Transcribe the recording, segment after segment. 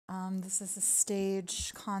This is a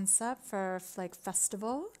stage concept for like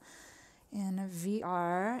festival in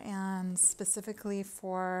VR, and specifically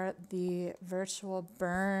for the virtual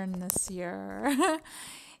burn this year.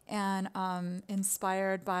 And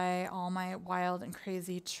inspired by all my wild and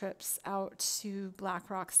crazy trips out to Black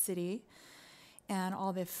Rock City and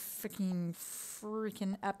all the freaking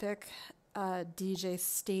epic DJ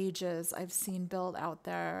stages I've seen built out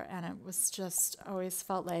there. And it was just always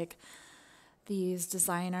felt like these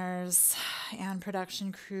designers and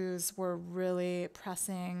production crews were really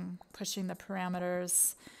pushing the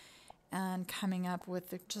parameters and coming up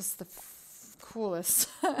with just the coolest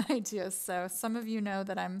ideas. So some of you know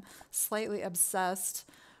that I'm slightly obsessed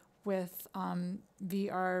with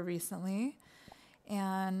VR recently.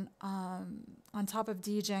 And on top of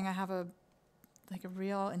DJing, I have a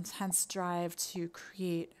real intense drive to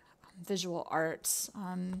create visual art.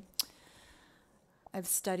 I've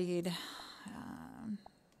studied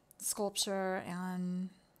sculpture and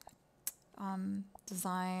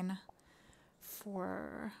design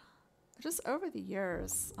for just over the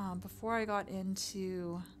years. Before I got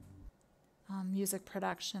into music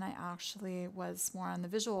production, I actually was more on the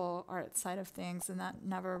visual art side of things, and that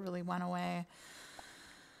never really went away.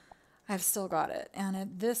 I've still got it,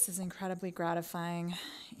 and this is incredibly gratifying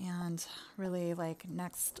and really like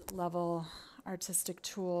next level artistic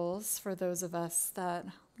tools for those of us that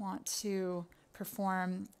want to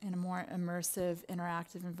perform in a more immersive,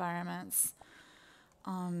 interactive environments.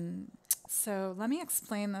 So let me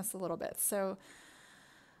explain this a little bit. So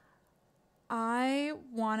I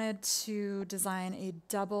wanted to design a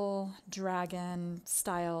double dragon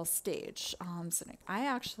style stage. So I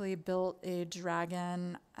actually built a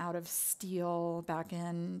dragon out of steel back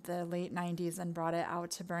in the late 90s and brought it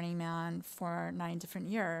out to Burning Man for 9 different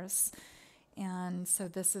years. And so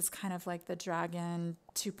this is kind of like the Dragon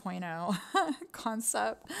 2.0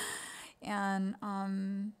 concept. And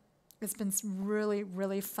it's been really,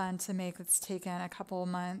 really fun to make. It's taken a couple of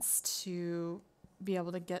months to be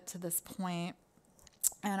able to get to this point.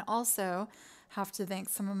 And also have to thank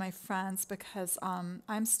some of my friends because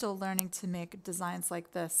I'm still learning to make designs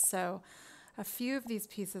like this. So a few of these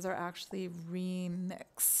pieces are actually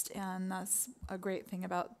remixed. And that's a great thing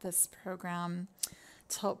about this program.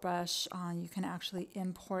 Tilt Brush, you can actually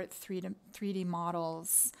import 3D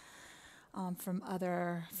models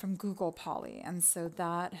from Google Poly, and so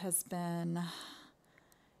that has been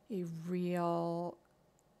a real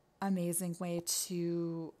amazing way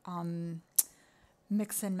to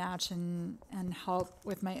mix and match and help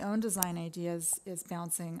with my own design ideas is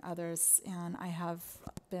bouncing others. And I have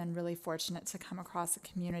been really fortunate to come across a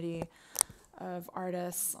community of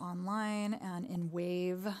artists online and in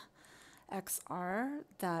WaveXR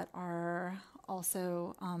that are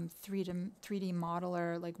also 3D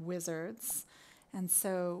modeler like wizards. And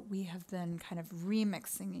so we have been kind of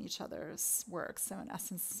remixing each other's work. So in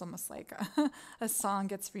essence, it's almost like a song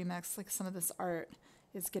gets remixed, like some of this art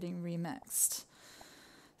is getting remixed.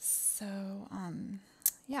 So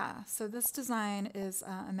yeah, so this design is,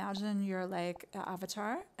 imagine you're like an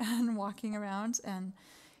avatar and walking around, and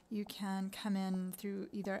you can come in through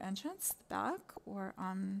either entrance, the back, or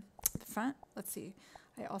the front. Let's see.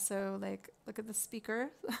 I also look at the speaker,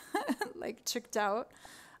 like tricked out.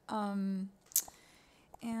 And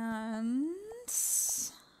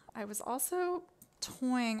I was also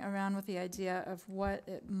toying around with the idea of what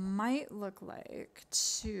it might look like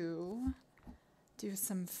to do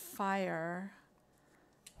some fire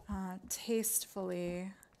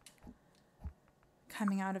tastefully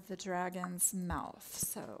coming out of the dragon's mouth.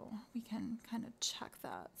 So we can kind of check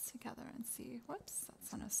that together and see. Whoops,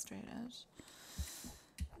 that's on a straight edge.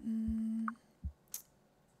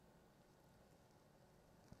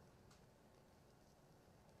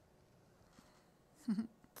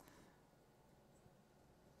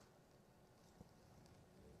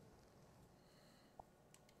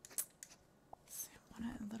 So I want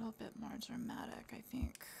it a little bit more dramatic, I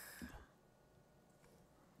think.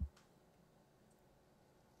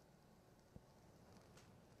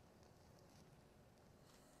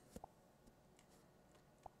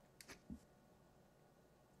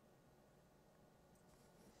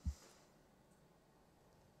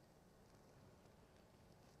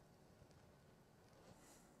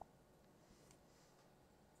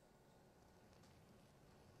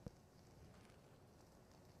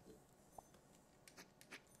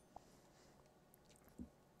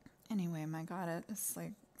 Anyway, my God, it's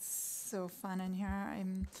like so fun in here.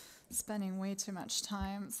 I'm spending way too much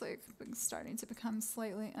time. It's like starting to become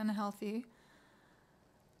slightly unhealthy.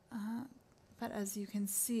 But as you can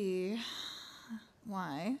see,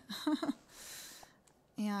 why?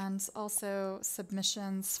 and also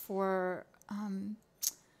submissions for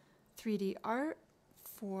 3D art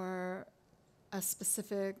for a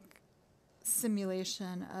specific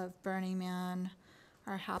simulation of Burning Man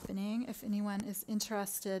are happening. If anyone is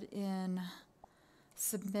interested in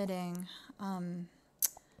submitting,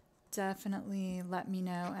 definitely let me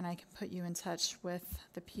know and I can put you in touch with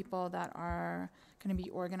the people that are going to be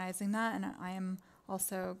organizing that. And I am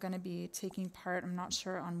also going to be taking part. I'm not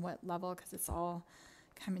sure on what level because it's all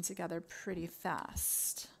coming together pretty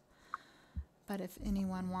fast. But if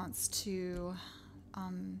anyone wants to,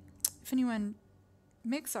 if anyone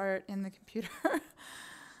makes art in the computer,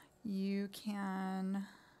 you can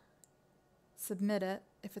submit it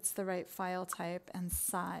if it's the right file type and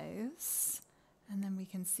size, and then we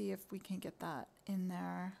can see if we can get that in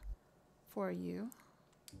there for you.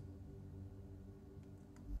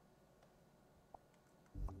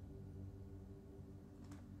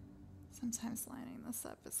 Sometimes lining this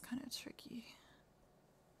up is kind of tricky.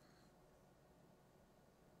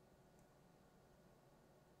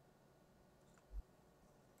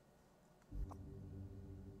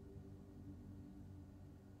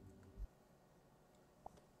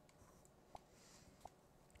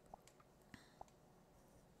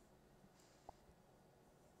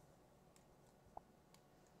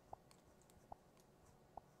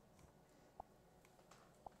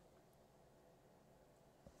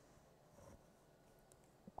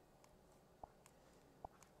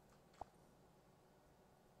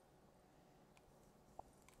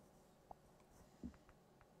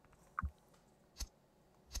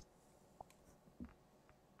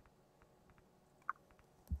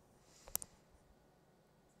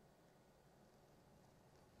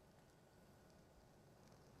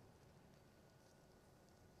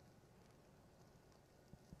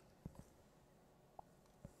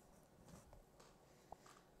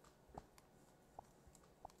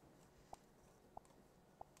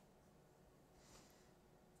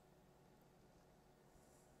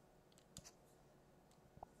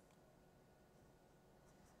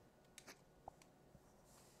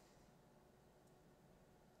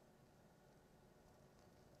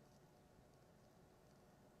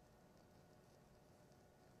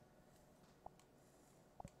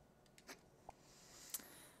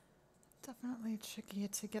 Definitely tricky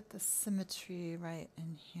to get the symmetry right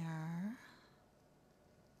in here.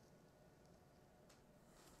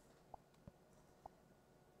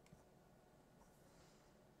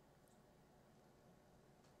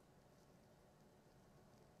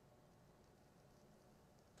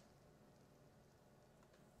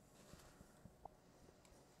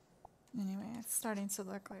 Anyway, it's starting to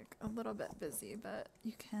look like a little bit busy, but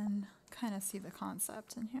you can kind of see the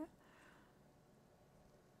concept in here.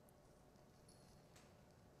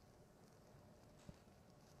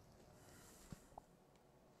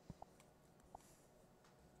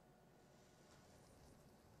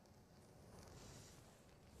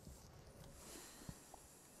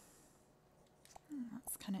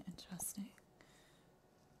 That's kind of interesting.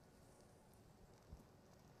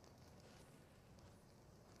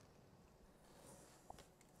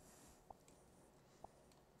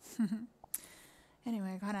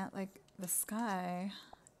 Anyway, kind of like the sky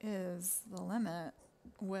is the limit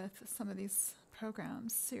with some of these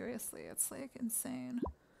programs. Seriously, it's like insane.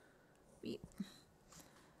 Beep.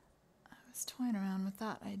 I was toying around with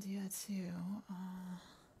that idea too,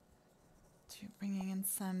 to bringing in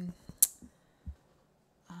some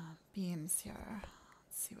beams here.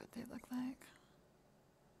 Let's see what they look like.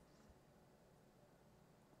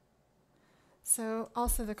 So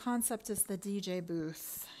also the concept is the DJ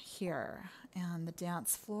booth here and the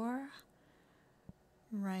dance floor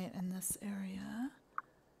right in this area.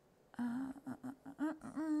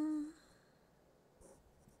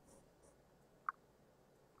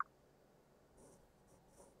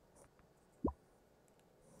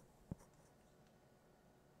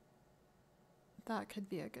 That could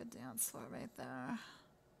be a good dance floor right there.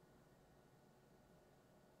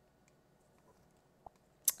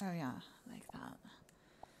 Oh yeah, like that.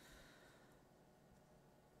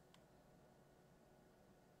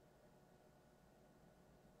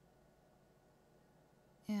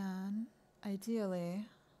 And ideally,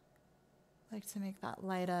 I'd like to make that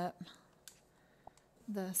light up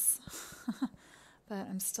this, but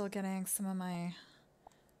I'm still getting some of my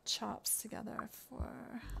chops together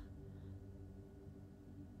for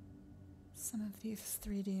some of these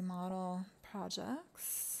 3D model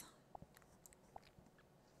projects.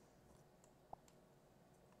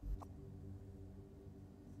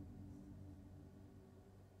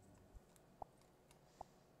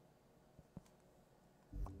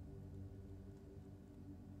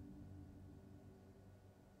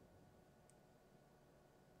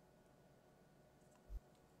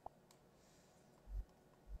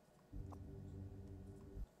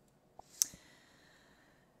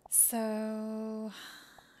 So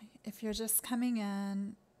if you're just coming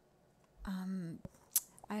in,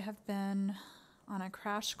 I have been on a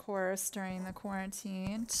crash course during the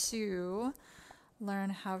quarantine to learn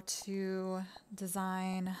how to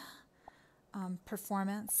design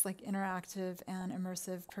performance, like interactive and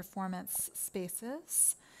immersive performance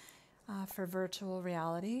spaces for virtual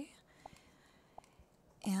reality.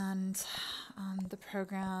 And the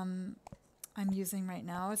program I'm using right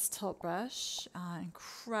now is Tilt Brush.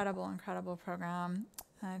 Incredible program.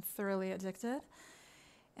 I'm thoroughly addicted.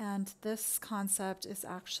 And this concept is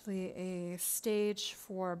actually a stage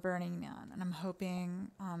for Burning Man. And I'm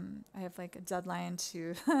hoping, I have like a deadline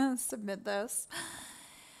to submit this.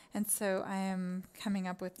 And so I am coming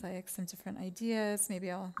up with like some different ideas.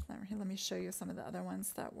 Maybe let me show you some of the other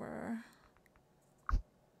ones that were.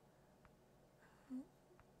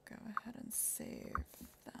 Go ahead and save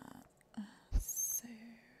that. Save.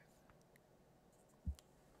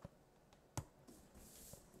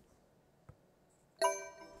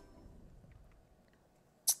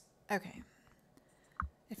 Okay.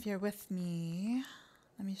 If you're with me,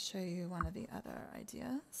 let me show you one of the other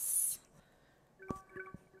ideas.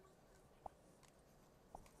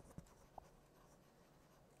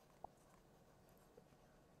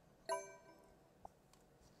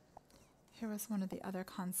 Here was one of the other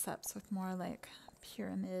concepts with more like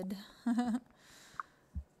pyramid,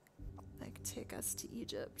 like take us to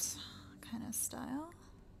Egypt kind of style.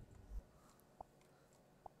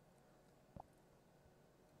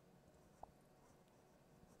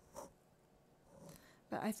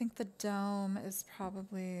 But I think the dome is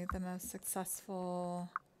probably the most successful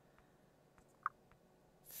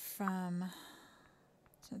from,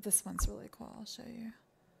 this one's really cool, I'll show you.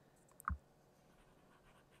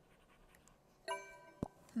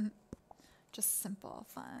 Just simple,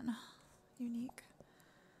 fun, unique,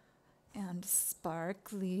 and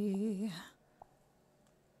sparkly.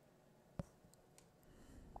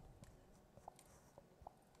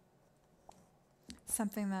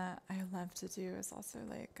 Something that I love to do is also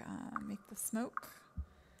like make the smoke.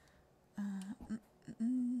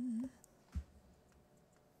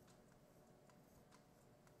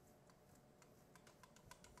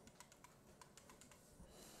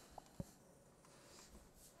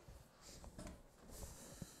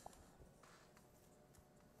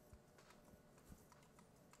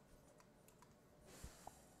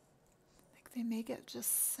 They make it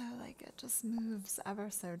just so like it just moves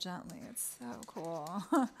ever so gently. It's so cool.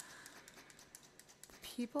 The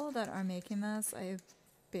people that are making this, I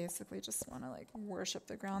basically just want to like worship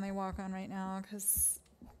the ground they walk on right now because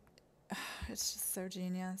it's just so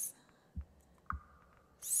genius.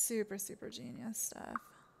 Super genius stuff.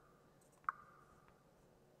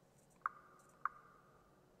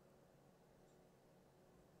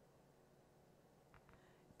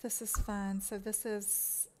 This is fun. So this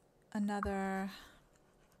is another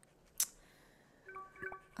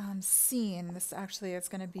scene. This actually is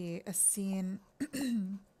going to be a scene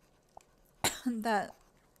that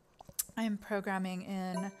I'm programming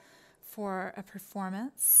in for a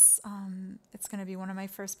performance. It's going to be one of my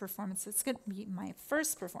first performances. It's going to be my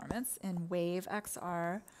first performance in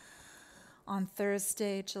WaveXR on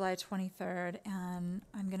Thursday, July 23rd, and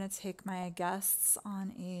I'm going to take my guests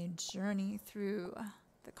on a journey through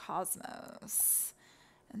the cosmos.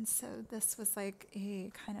 And so this was like a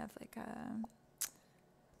kind of like a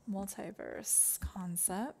multiverse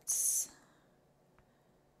concept.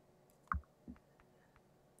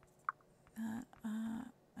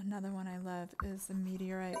 Another one I love is the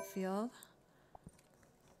meteorite field.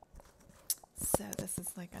 So this is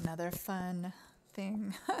like another fun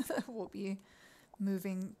thing that we'll be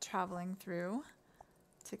traveling through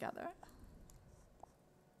together.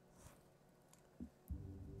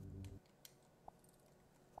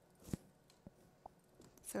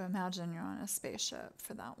 So imagine you're on a spaceship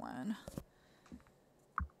for that one.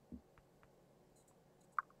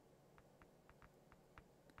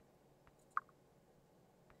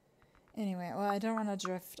 Anyway, well, I don't want to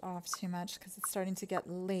drift off too much because it's starting to get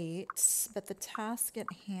late, but the task at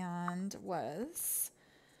hand was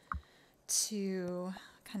to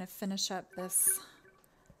kind of finish up this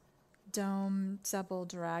dome double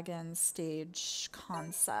dragon stage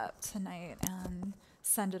concept tonight and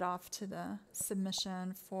send it off to the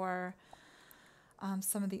submission for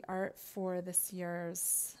some of the art for this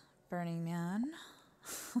year's Burning Man.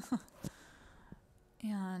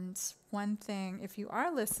 And one thing, if you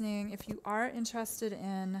are listening, if you are interested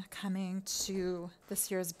in coming to this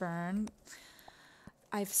year's Burn,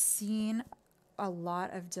 I've seen a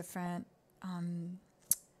lot of different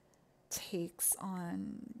takes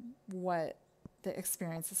on what the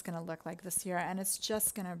experience is going to look like this year, and it's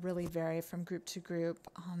just going to really vary from group to group.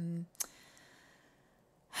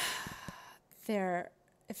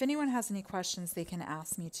 If anyone has any questions, they can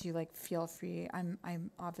ask me to, like, feel free. I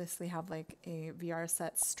obviously have like a VR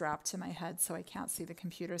set strapped to my head, so I can't see the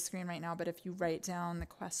computer screen right now, but if you write down the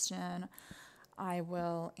question, I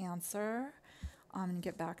will answer and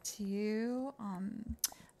get back to you.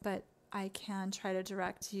 But I can try to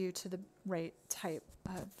direct you to the right type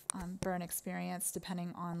of burn experience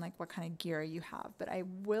depending on like what kind of gear you have. But I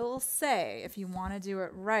will say, if you want to do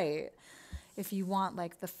it right, if you want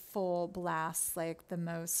like the full blast, like the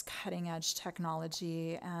most cutting edge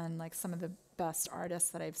technology and like some of the best artists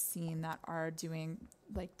that I've seen that are doing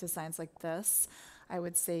like designs like this, I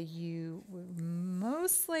would say you would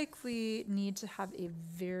most likely need to have a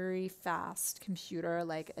very fast computer,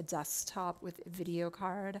 like a desktop with a video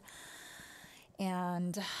card,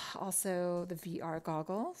 and also the VR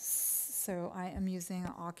goggles. So I am using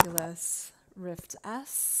Oculus Rift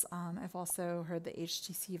S. I've also heard the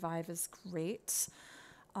HTC Vive is great.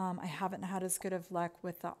 I haven't had as good of luck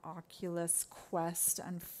with the Oculus Quest,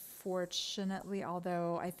 unfortunately,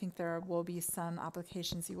 although I think there will be some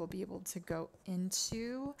applications you will be able to go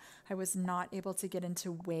into. I was not able to get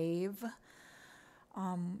into Wave,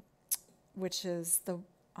 which is the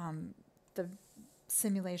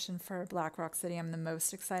simulation for Black Rock City I'm the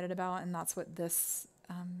most excited about, and that's what this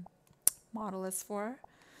model is for.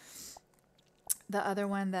 The other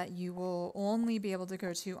one that you will only be able to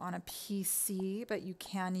go to on a PC, but you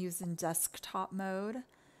can use in desktop mode,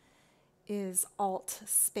 is Alt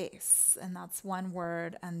Space, and that's one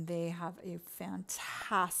word, and they have a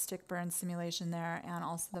fantastic burn simulation there, and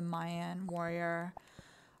also the Mayan Warrior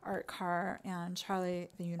Art Car and Charlie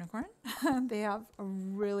the Unicorn. They have a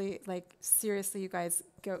really, like, seriously, you guys,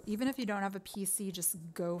 go, even if you don't have a PC, just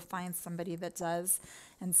go find somebody that does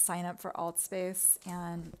and sign up for Alt Space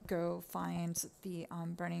and go find the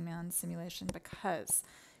Burning Man simulation, because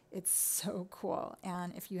it's so cool.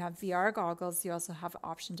 And if you have VR goggles, you also have the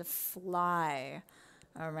option to fly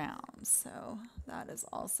around. So that is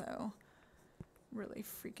also really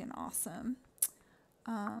freaking awesome.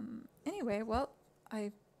 Anyway, well,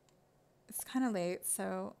 it's kind of late,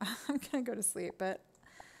 so I'm going to go to sleep, but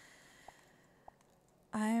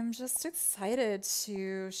I'm just excited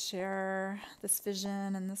to share this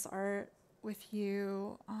vision and this art with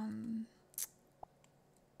you.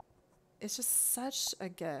 It's just such a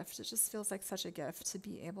gift. It just feels like such a gift to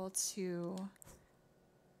be able to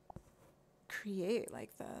create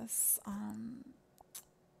like this.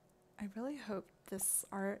 I really hope this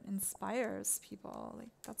art inspires people. Like,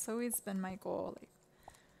 that's always been my goal. Like,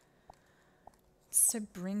 to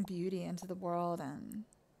bring beauty into the world and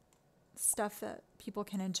stuff that people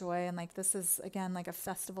can enjoy. And like, this is again like a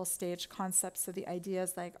festival stage concept, so the idea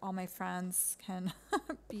is like all my friends can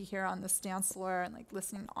be here on this dance floor and like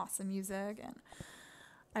listening to awesome music. And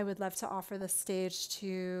I would love to offer the stage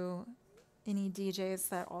to any DJs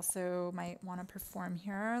that also might want to perform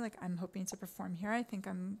here. Like, I'm hoping to perform here. I think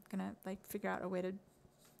I'm gonna like figure out a way to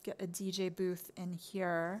get a DJ booth in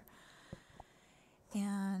here.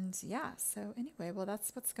 And yeah, so anyway, well,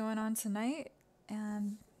 that's what's going on tonight.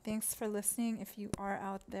 And thanks for listening. If you are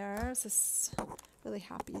out there, I was just really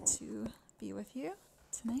happy to be with you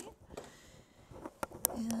tonight.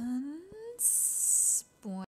 And